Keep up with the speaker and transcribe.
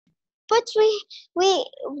but we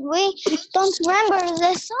don't remember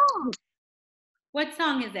the song. What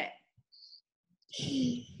song is it?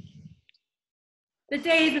 The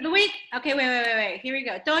days of the week? Okay, wait. Here we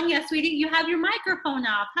go. Donya, sweetie, you have your microphone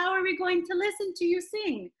off. How are we going to listen to you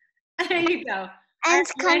sing? There you go. And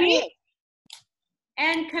Camille.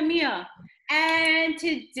 And Camille. And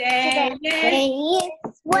today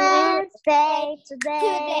is Wednesday.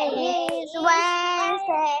 Today is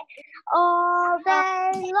Wednesday. All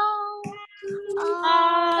day long.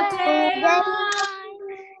 All day long.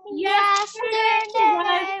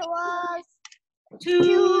 Yesterday was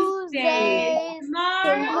Tuesday.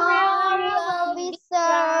 Tomorrow will be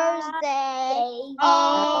Thursday.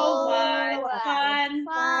 Oh, what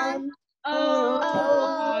fun.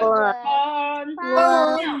 Oh, what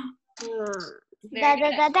fun. Da da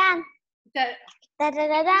da dan. Da da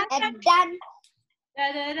da dan. Dan. Da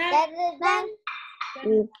da da dan.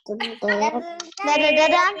 Da da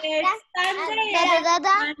da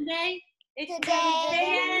dan. Monday. It's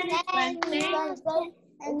Tuesday and Wednesday.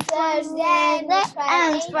 And Thursday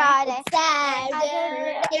and Friday.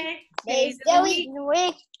 Saturday. Days the week.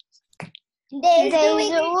 Days the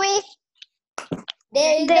week.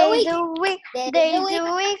 Days the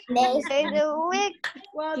week.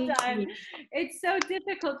 Well done. It's so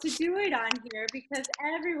difficult to do it on here because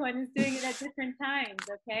everyone is doing it at different times,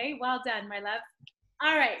 okay? Well done, my love.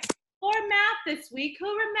 All right, for math this week,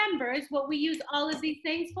 who remembers what we use all of these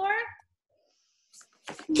things for?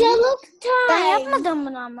 To look time.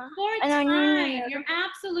 For time. You're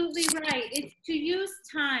absolutely right. It's to use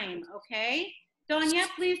time, okay? Donya,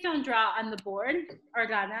 please don't draw on the board. Or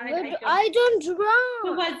Donna, I don't draw.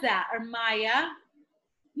 Who was that? Or Maya?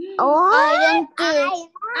 Oh, I don't do.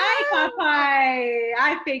 Hi, Popeye.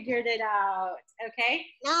 I figured it out. Okay?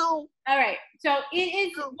 No. All right. So it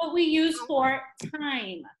is what we use for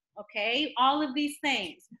time. Okay? All of these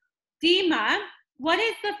things. Dima, what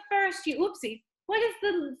is the first what is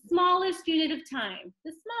the smallest unit of time?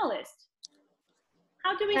 The smallest.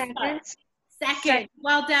 How do we start? Second.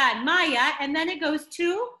 Well done. Maya, and then it goes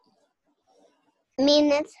to?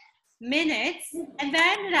 Minutes. Minutes. And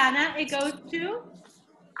then, Rana, it goes to?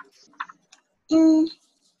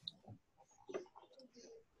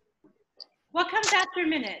 What comes after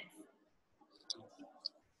minutes?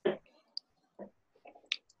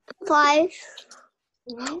 5.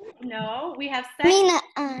 No, we have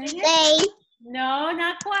seconds. Day. No,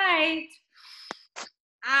 not quite.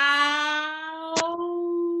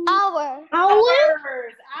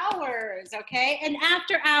 Hours, okay? And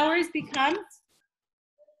after hours becomes?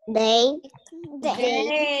 Days.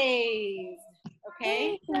 Days,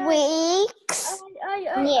 okay? Weeks.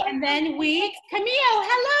 Yeah. And then weeks. Camille,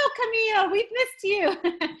 hello, Camille. We've missed you.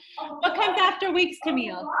 What comes after weeks,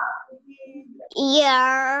 Camille?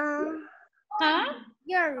 Year. Huh?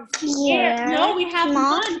 Years. No, we have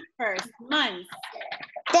months first. Months.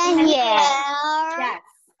 Then years. Yes.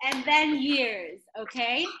 And then years,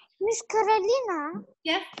 okay? Miss Carolina.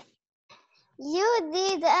 Yes? You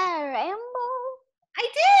did a rainbow? I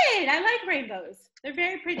did. I like rainbows. They're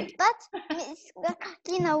very pretty. But, Miss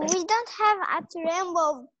Carolina, we don't have a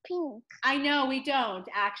rainbow pink. I know, we don't,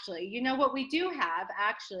 actually. You know what we do have,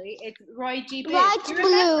 actually? It's Roy G. Biv. Light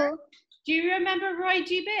blue. Do you remember Roy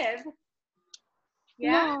G. Biv?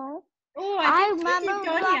 Yeah? No. Oh, I remember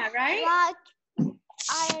Donya, right?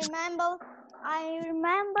 I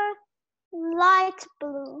remember light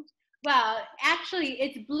blue. Well, actually,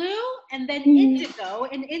 it's blue and then indigo,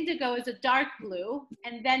 and indigo is a dark blue,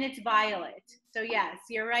 and then it's violet. So yes,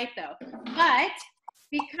 you're right though. But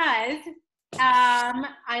because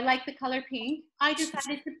I like the color pink, I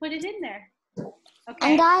decided to put it in there.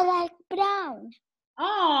 Okay. And I like brown.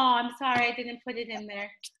 Oh, I'm sorry I didn't put it in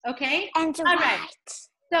there. Okay. And all white. Right.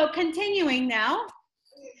 So continuing now.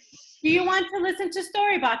 Do you want to listen to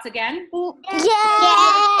Storybots again? Yes!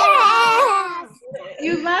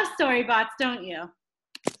 You love Storybots, don't you?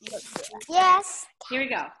 Yes. Here we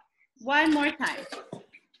go. One more time.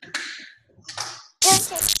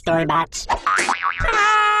 Storybots.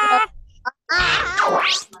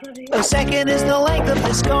 A second is the length of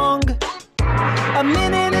this gong. A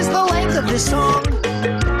minute is the length of this song.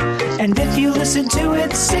 And if you listen to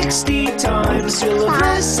it 60 times, you'll have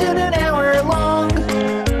listened an hour long.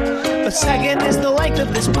 A second is the length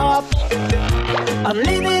of this pop. A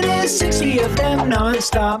minute is 60 of them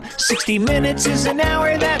non-stop. 60 minutes is an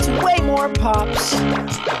hour, that's way more pops.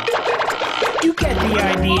 You get the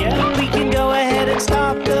idea, we can go ahead and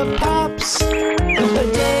stop the pops.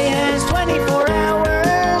 A day has 24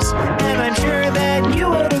 hours, and I'm sure that you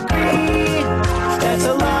would agree. That's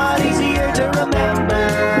a lot easier to remember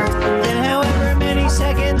than however many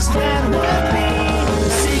seconds that would be.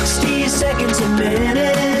 60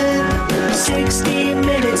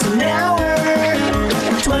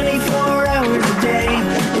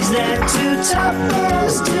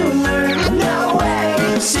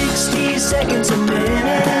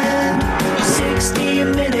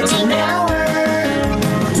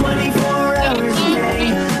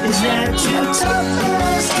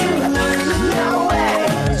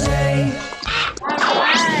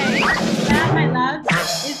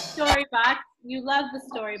 You love the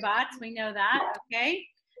story bots. We know that, okay?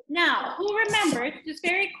 Now, who remembers, just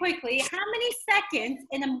very quickly, how many seconds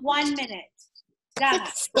in 1 minute? Donna.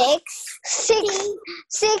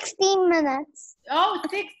 16 minutes. Oh,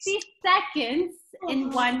 60 seconds in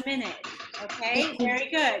 1 minute. Okay, very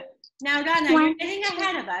good. Now, Donna, you're getting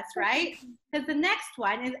ahead of us, right? Because the next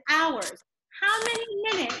one is hours. How many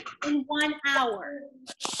minutes in 1 hour?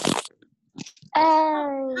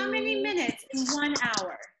 How many minutes in 1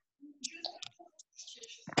 hour?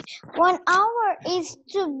 1 hour is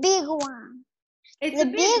too big one. It's a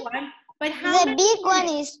big one, but how many big one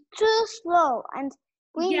minutes? is too slow, and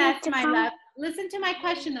we Yes, need to my count. love. Listen to my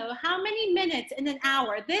question though. How many minutes in an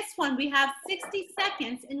hour? This one we have 60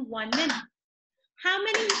 seconds in 1 minute. How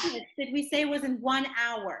many minutes did we say was in 1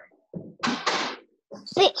 hour?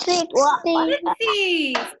 60.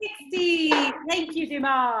 60. Thank you,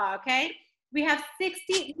 Dima. Okay. We have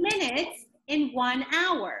 60 minutes in 1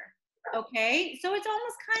 hour. Okay. So it's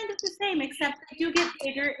almost kind of the same, except they do get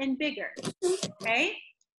bigger and bigger. Okay.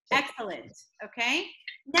 Excellent. Okay.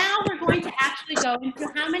 Now we're going to actually go into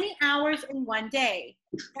how many hours in 1 day.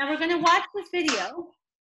 Now we're going to watch this video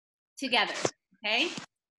together. Okay.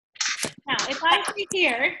 Now, if I see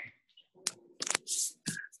here,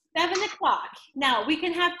 7 o'clock. Now, we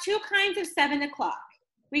can have two kinds of 7 o'clock.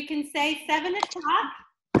 We can say 7 o'clock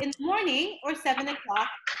in the morning or 7 o'clock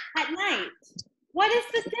at night. What is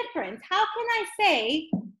the difference? How can I say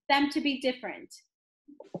them to be different?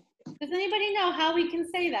 Does anybody know how we can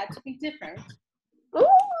say that to be different?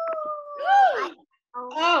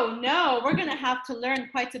 Oh, no. We're going to have to learn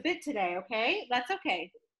quite a bit today, okay? That's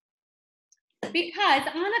okay. Because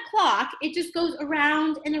on a clock, it just goes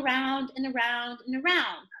around and around and around and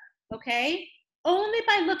around, okay? Only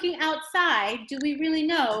by looking outside do we really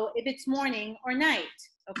know if it's morning or night,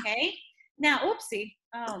 okay? Now, oopsie,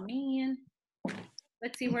 oh man.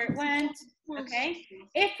 Let's see where it went, okay?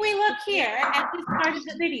 If we look here at this part of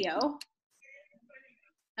the video,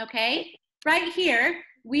 okay? Right here,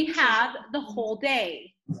 we have the whole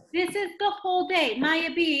day. This is the whole day.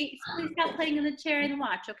 Maya B, please stop playing in the chair and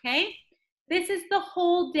watch, okay? This is the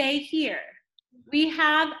whole day here. We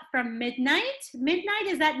have from midnight. Midnight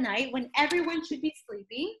is at night when everyone should be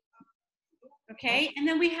sleeping. Okay, and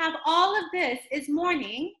then we have all of this is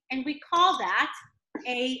morning, and we call that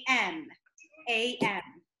AM. AM.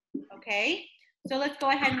 Okay, so let's go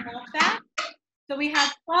ahead and watch that. So we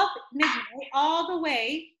have 12 midnight all the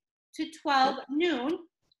way to 12 noon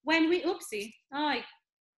when we, oopsie, oh, I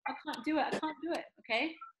can't do it,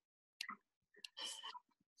 okay?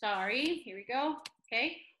 Sorry, here we go,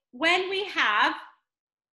 okay? When we have,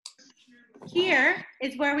 here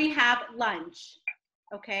is where we have lunch,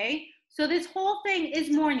 okay? So this whole thing is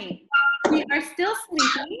morning. We are still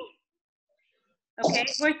sleeping, okay?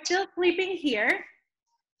 We're still sleeping here.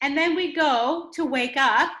 And then we go to wake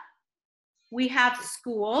up. We have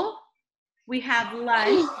school, we have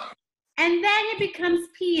lunch, and then it becomes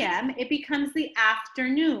PM, it becomes the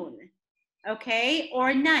afternoon, okay?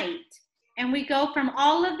 Or night. And we go from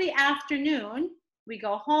all of the afternoon, we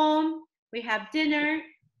go home, we have dinner,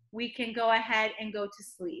 we can go ahead and go to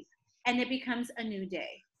sleep. And it becomes a new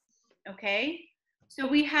day, okay? So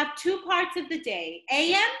we have two parts of the day,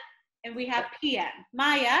 AM and we have PM.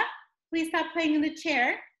 Maya, please stop playing in the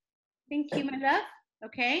chair. Thank you, my love,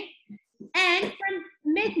 okay? And from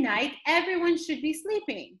midnight, everyone should be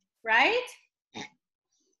sleeping, right?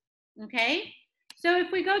 Okay? So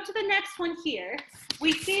if we go to the next one here,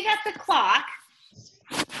 we see that the clock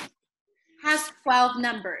has 12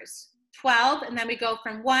 numbers. 12, and then we go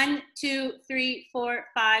from 1, 2, 3, 4,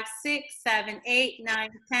 5, 6, 7, 8, 9,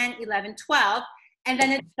 10, 11, 12, and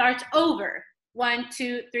then it starts over. 1,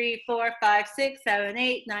 2, 3, 4, 5, 6, 7,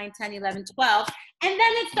 8, 9, 10, 11, 12, and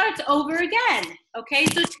then it starts over again, okay?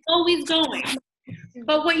 So it's always going.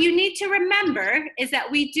 But what you need to remember is that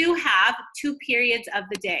we do have 2 periods of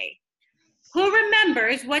the day. Who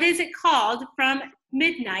remembers what is it called from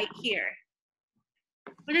midnight here?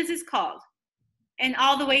 What is this called? And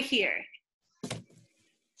all the way here.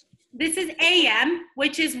 This is AM,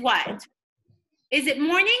 which is what? Is it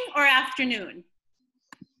morning or afternoon?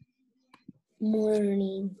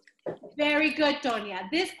 Morning. Very good, Donia.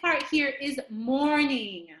 This part here is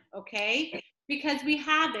morning, okay? Because we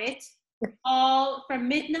have it all from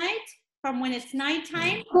midnight, from when it's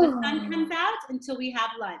nighttime, the sun comes out until we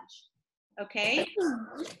have lunch, okay?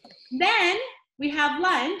 Then we have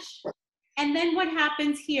lunch, and then what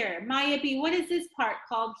happens here? Maya B, what is this part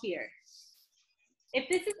called here? If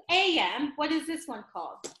this is AM, what is this one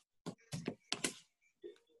called?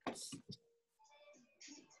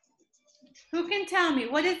 Who can tell me,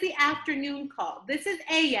 what is the afternoon called? This is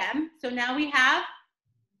AM, so now we have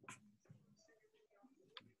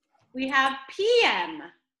We have PM,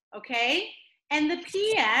 okay? And the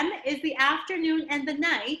PM is the afternoon and the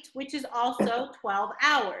night, which is also 12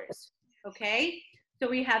 hours, okay? So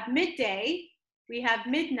we have midday, we have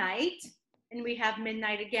midnight, and we have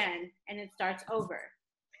midnight again, and it starts over.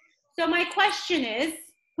 So my question is,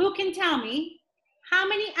 who can tell me how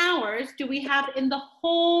many hours do we have in the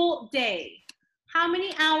whole day? How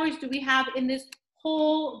many hours do we have in this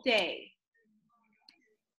whole day?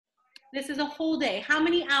 This is a whole day. How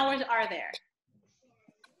many hours are there?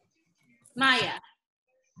 Maya.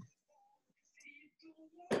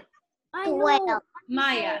 12.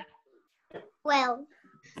 Maya. 12.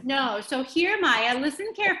 No, so here, Maya,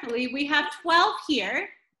 listen carefully. We have 12 here,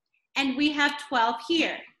 and we have 12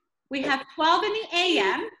 here. We have 12 in the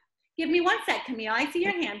AM. Give me one sec, Camille. I see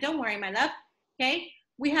your hand. Don't worry, my love. Okay?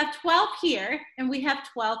 We have 12 here, and we have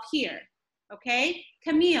 12 here. Okay?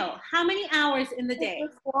 Camille, how many hours in the day?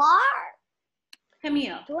 24.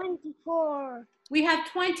 Camille. 24. We have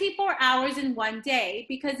 24 hours in one day,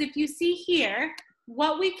 because if you see here,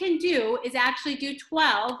 what we can do is actually do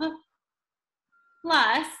 12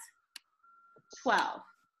 plus 12,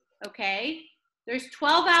 okay? There's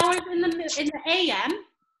 12 hours in the AM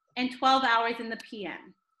and 12 hours in the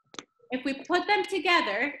PM. If we put them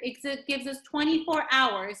together, it gives us 24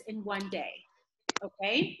 hours in one day,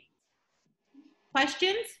 okay?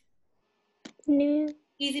 Questions? No.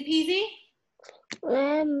 Easy peasy?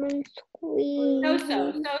 Lemon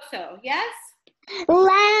squeezy. So, yes?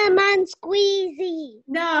 Lemon squeezy.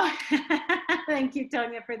 No. Thank you,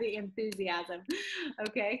 Tonya, for the enthusiasm.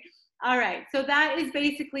 Okay. All right. So that is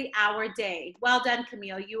basically our day. Well done,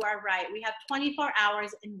 Camille. You are right. We have 24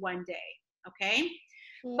 hours in one day. Okay.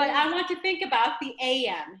 But I want to think about the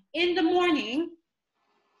AM. In the morning,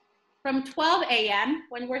 from 12 a.m.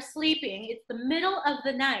 when we're sleeping, it's the middle of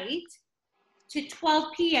the night, to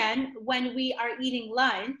 12 p.m. when we are eating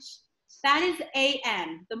lunch. That is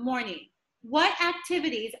AM, the morning. What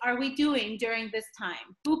activities are we doing during this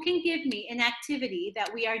time? Who can give me an activity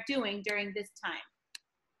that we are doing during this time?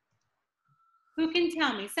 Who can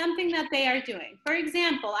tell me something that they are doing? For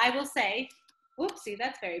example, I will say, oopsie,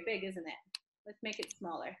 that's very big, isn't it? Let's make it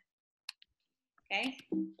smaller. Okay,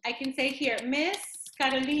 I can say here, Miss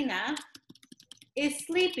Carolina is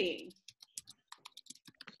sleeping.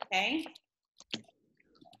 Okay.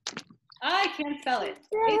 Oh, I can't spell it.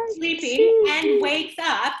 Is sleeping and wakes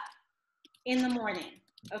up in the morning,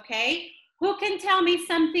 okay? Who can tell me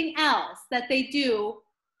something else that they do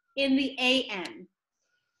in the AM?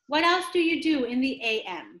 What else do you do in the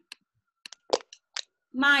AM?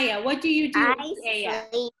 Maya, what do you do in the AM?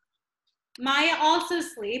 Sleep. Maya also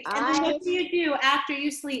sleeps. And then what do you do after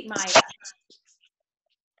you sleep, Maya?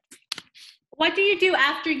 What do you do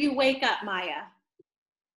after you wake up, Maya?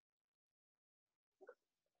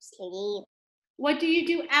 Sleep. What do you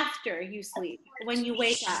do after you sleep, when you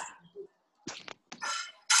wake up?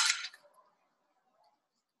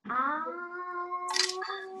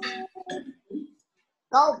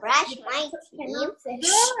 Go brush my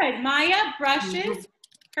teeth. Good. Maya brushes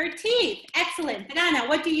her teeth. Excellent. Banana,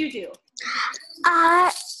 what do you do?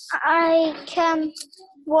 I can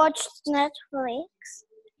watch Netflix.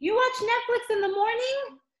 You watch Netflix in the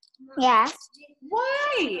morning? Yes.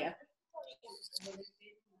 Why?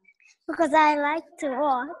 Because I like to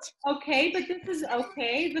watch. Okay, but this is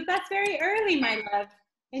okay. But that's very early, my love.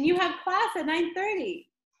 And you have class at 9:30.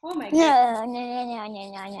 Oh my God. No.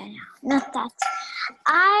 Not that.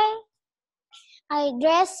 I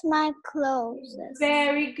dress my clothes.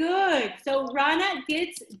 Very good. So Rana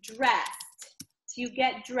gets dressed. You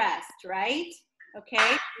get dressed, right?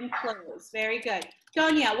 Okay, and clothes. Very good.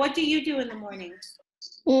 Tonya, what do you do in the morning?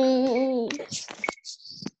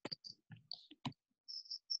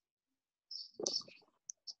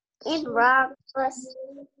 Eat breakfast.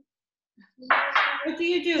 What do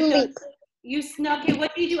you do? Sleep. You okay,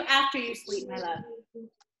 what do you do after you sleep, my love?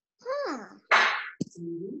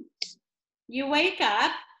 You wake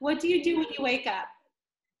up. What do you do when you wake up?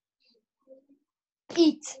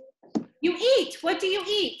 Eat. You eat. What do you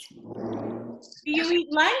eat? Do you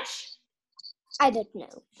eat lunch? I don't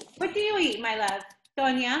know. What do you eat, my love?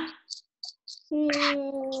 Tonya?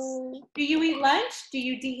 Do you eat lunch? Do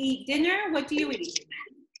you eat dinner? What do you eat?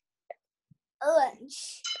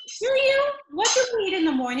 Lunch. Do you? What do you eat in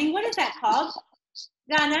the morning? What is that called?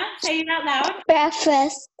 Dana, say it out loud.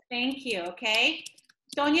 Breakfast. Thank you, okay?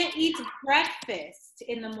 Sonia eats breakfast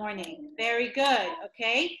in the morning. Very good,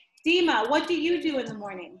 okay? Dima, what do you do in the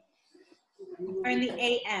morning? Or in the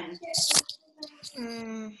AM?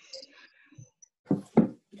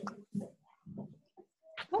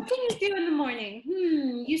 What can you do in the morning?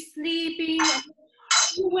 You sleeping,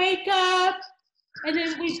 you wake up, And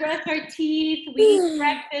then we brush our teeth, we eat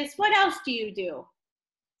breakfast. What else do you do?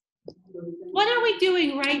 What are we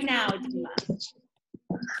doing right now, Dima?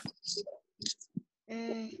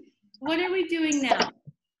 What are we doing now?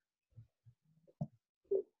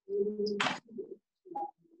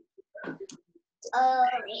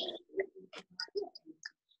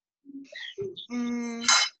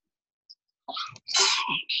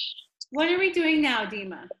 What are we doing now,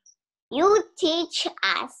 Dima? You teach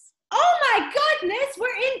us. Oh my goodness,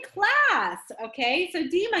 we're in class. Okay, so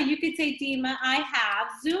Dima, you could say, Dima, I have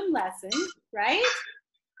Zoom lessons, right?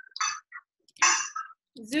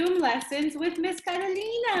 Zoom lessons with Miss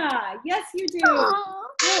Catalina. Yes, you do. Oh,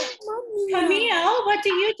 Camille, what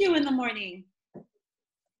do you do in the morning?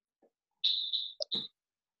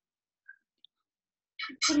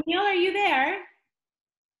 Camille, are you there?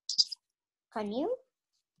 Can you?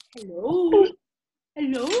 Hello?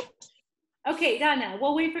 Hello? Okay, Dana,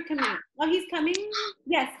 we'll wait for Camille. Oh, he's coming?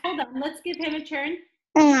 Yes, hold on. Let's give him a turn.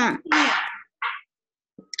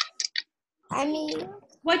 Camille.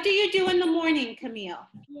 What do you do in the morning, Camille?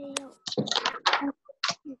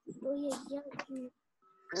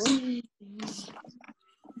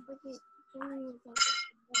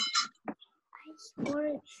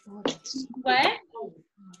 What?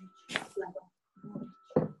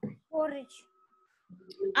 Porridge.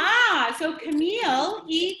 Ah, so Camille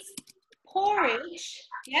eats porridge.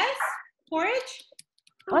 Yes? Porridge?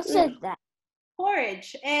 What's that?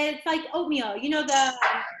 Porridge. It's like oatmeal. You know,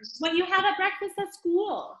 what you have at breakfast at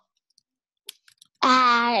school.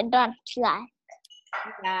 I don't like.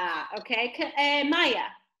 Yeah, okay. Maya.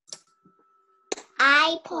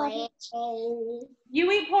 I porridge.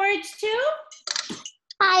 You eat porridge too?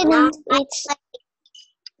 I don't eat.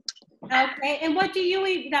 Okay, and what do you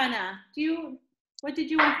eat, Dana? What did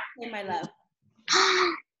you want to say, my love?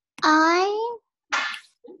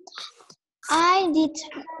 I did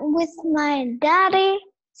with my daddy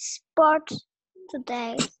sports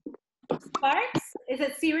today. Sparks? Is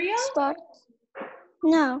it cereal? Sports?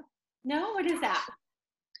 No. No, what is that?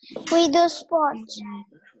 We do sports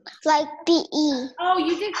like PE. Oh,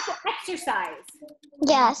 you did exercise.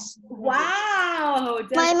 Yes. Wow.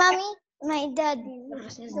 My mommy, my dad.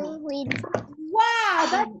 Wow,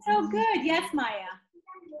 that's so good. Yes, Maya.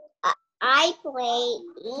 I play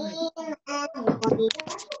in.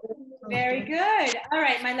 Very good. All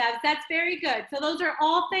right, my loves, that's very good. So those are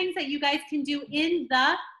all things that you guys can do in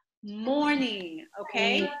the morning,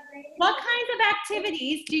 okay? What kinds of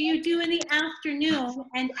activities do you do in the afternoon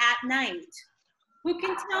and at night? Who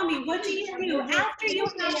can tell me, what do you do after you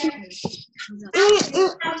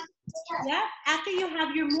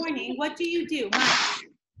have your morning? What do you do, Maya?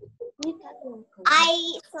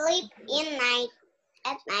 I sleep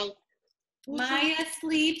at night. Maya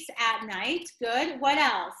sleeps at night. Good. What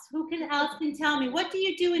else? Who else can tell me? What do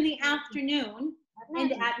you do in the afternoon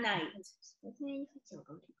and at night?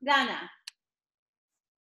 Dana.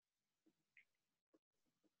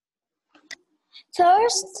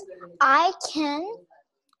 First, I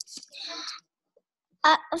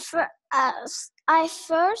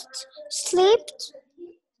first slept.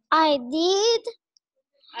 I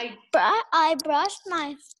brushed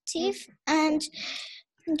my teeth and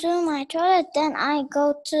do my toilet. Then I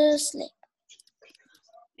go to sleep.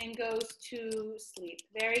 And goes to sleep.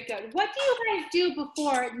 Very good. What do you guys do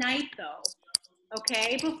before night, though?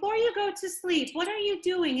 Okay, before you go to sleep, what are you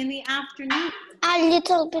doing in the afternoon? A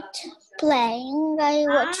little bit playing. I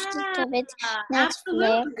watch a little bit Netflix.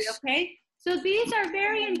 Absolutely, okay. So these are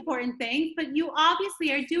very important things, but you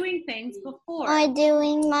obviously are doing things before. I'm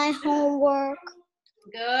doing my homework.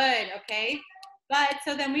 Good, okay. But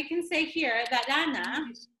so then we can say here that Dana,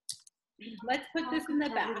 let's put this in the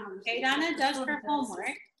back. Okay, Dana does her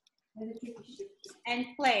homework and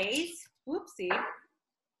plays. Whoopsie.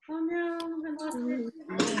 Oh no, I lost it.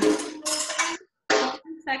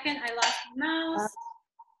 1 second, I lost the mouse.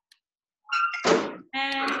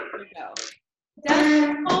 And here we go. Does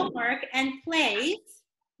her homework and plays,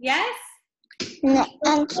 yes?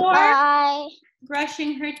 And before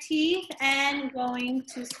brushing her teeth and going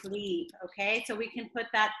to sleep, okay? So we can put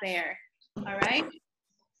that there, all right?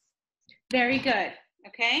 Very good,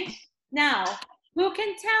 okay? Now, who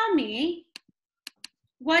can tell me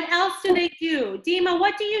what else do they do? Dima,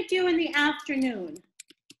 what do you do in the afternoon?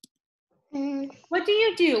 What do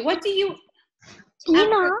you do? What do you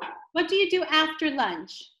do after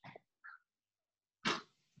lunch?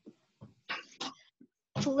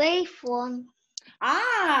 Play phone.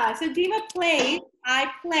 Ah, so Dima plays,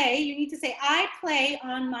 I play. You need to say, I play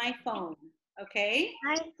on my phone, okay?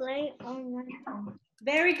 I play on my phone.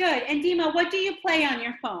 Very good. And Dima, what do you play on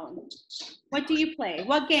your phone? What do you play?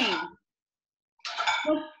 What game?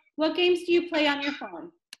 What games do you play on your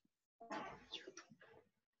phone?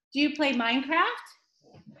 Do you play Minecraft?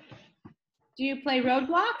 Do you play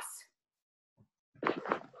Roblox?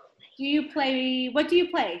 Do you play, what do you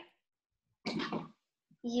play?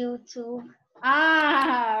 YouTube.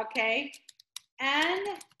 Ah, okay.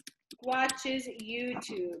 And watches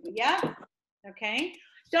YouTube. Yep. Okay.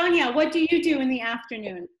 Donya, what do you do in the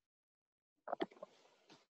afternoon?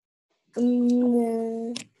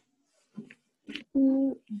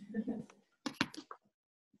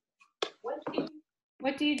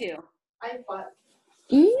 What do you do?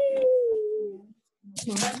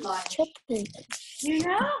 You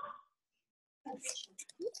know?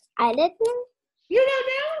 I don't know. You don't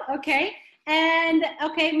know? Okay. And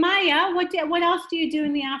okay, Maya, what else do you do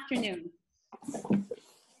in the afternoon?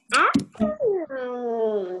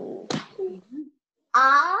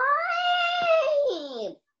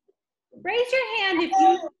 Raise your hand if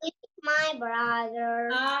you. My brother.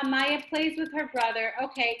 Maya plays with her brother.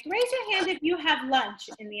 Okay, raise your hand if you have lunch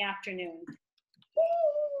in the afternoon.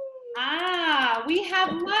 We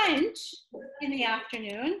have lunch in the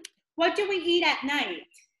afternoon. What do we eat at night?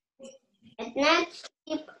 At night.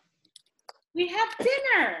 We have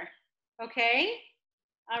dinner. Okay.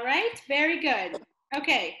 All right. Very good.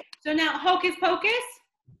 Okay. So now hocus pocus.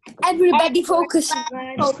 Everybody focus.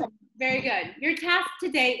 Very good. Your task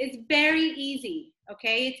today is very easy.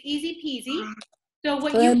 Okay. It's easy peasy. So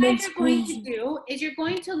what you guys are going to do is you're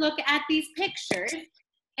going to look at these pictures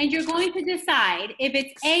and you're going to decide if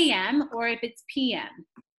it's AM or if it's PM.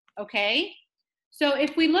 Okay. So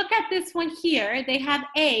if we look at this one here, they have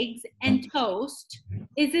eggs and toast.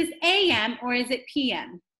 Is this AM or is it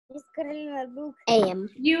PM? AM.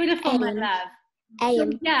 Beautiful, my love.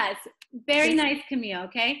 AM. So yes, very nice, Camille,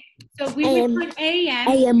 okay? So we would put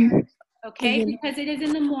AM, okay, because it is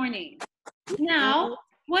in the morning. Now,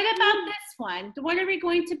 what about this one? What are we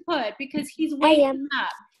going to put? Because he's waking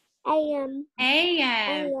up. AM.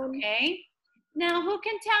 AM, okay? Now, who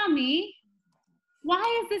can tell me, why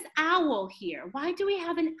is this owl here? Why do we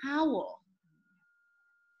have an owl?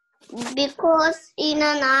 Because in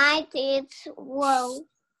the night it's wow.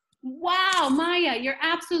 Wow, Maya, you're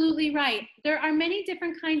absolutely right. There are many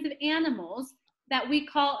different kinds of animals that we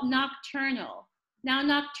call nocturnal. Now,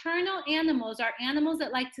 nocturnal animals are animals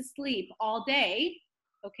that like to sleep all day,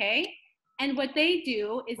 okay? And what they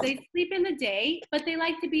do is they sleep in the day, but they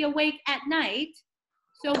like to be awake at night.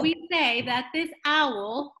 So we say that this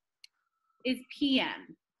owl is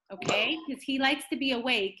PM, okay? Because he likes to be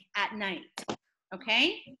awake at night,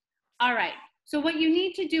 okay? All right. So what you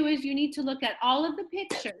need to do is you need to look at all of the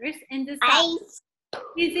pictures and decide,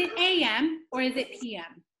 is it AM or is it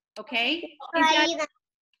PM? Okay?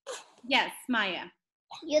 Yes, Maya.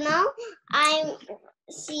 You know, I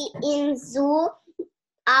see in zoo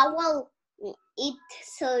owl eat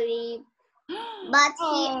sleep, but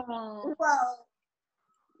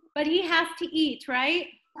But he has to eat, right?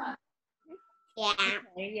 Yeah.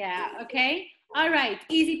 Okay, yeah. Okay. All right.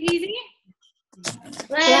 Easy peasy.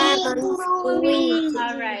 All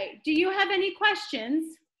right. Do you have any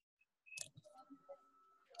questions?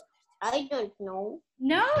 I don't know.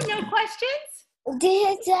 No questions? All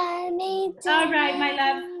right, my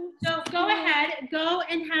love. So go ahead, go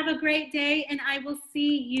and have a great day, and I will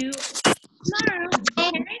see you tomorrow.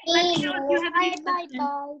 Okay? Let me know if you have any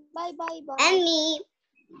questions. Bye. And me.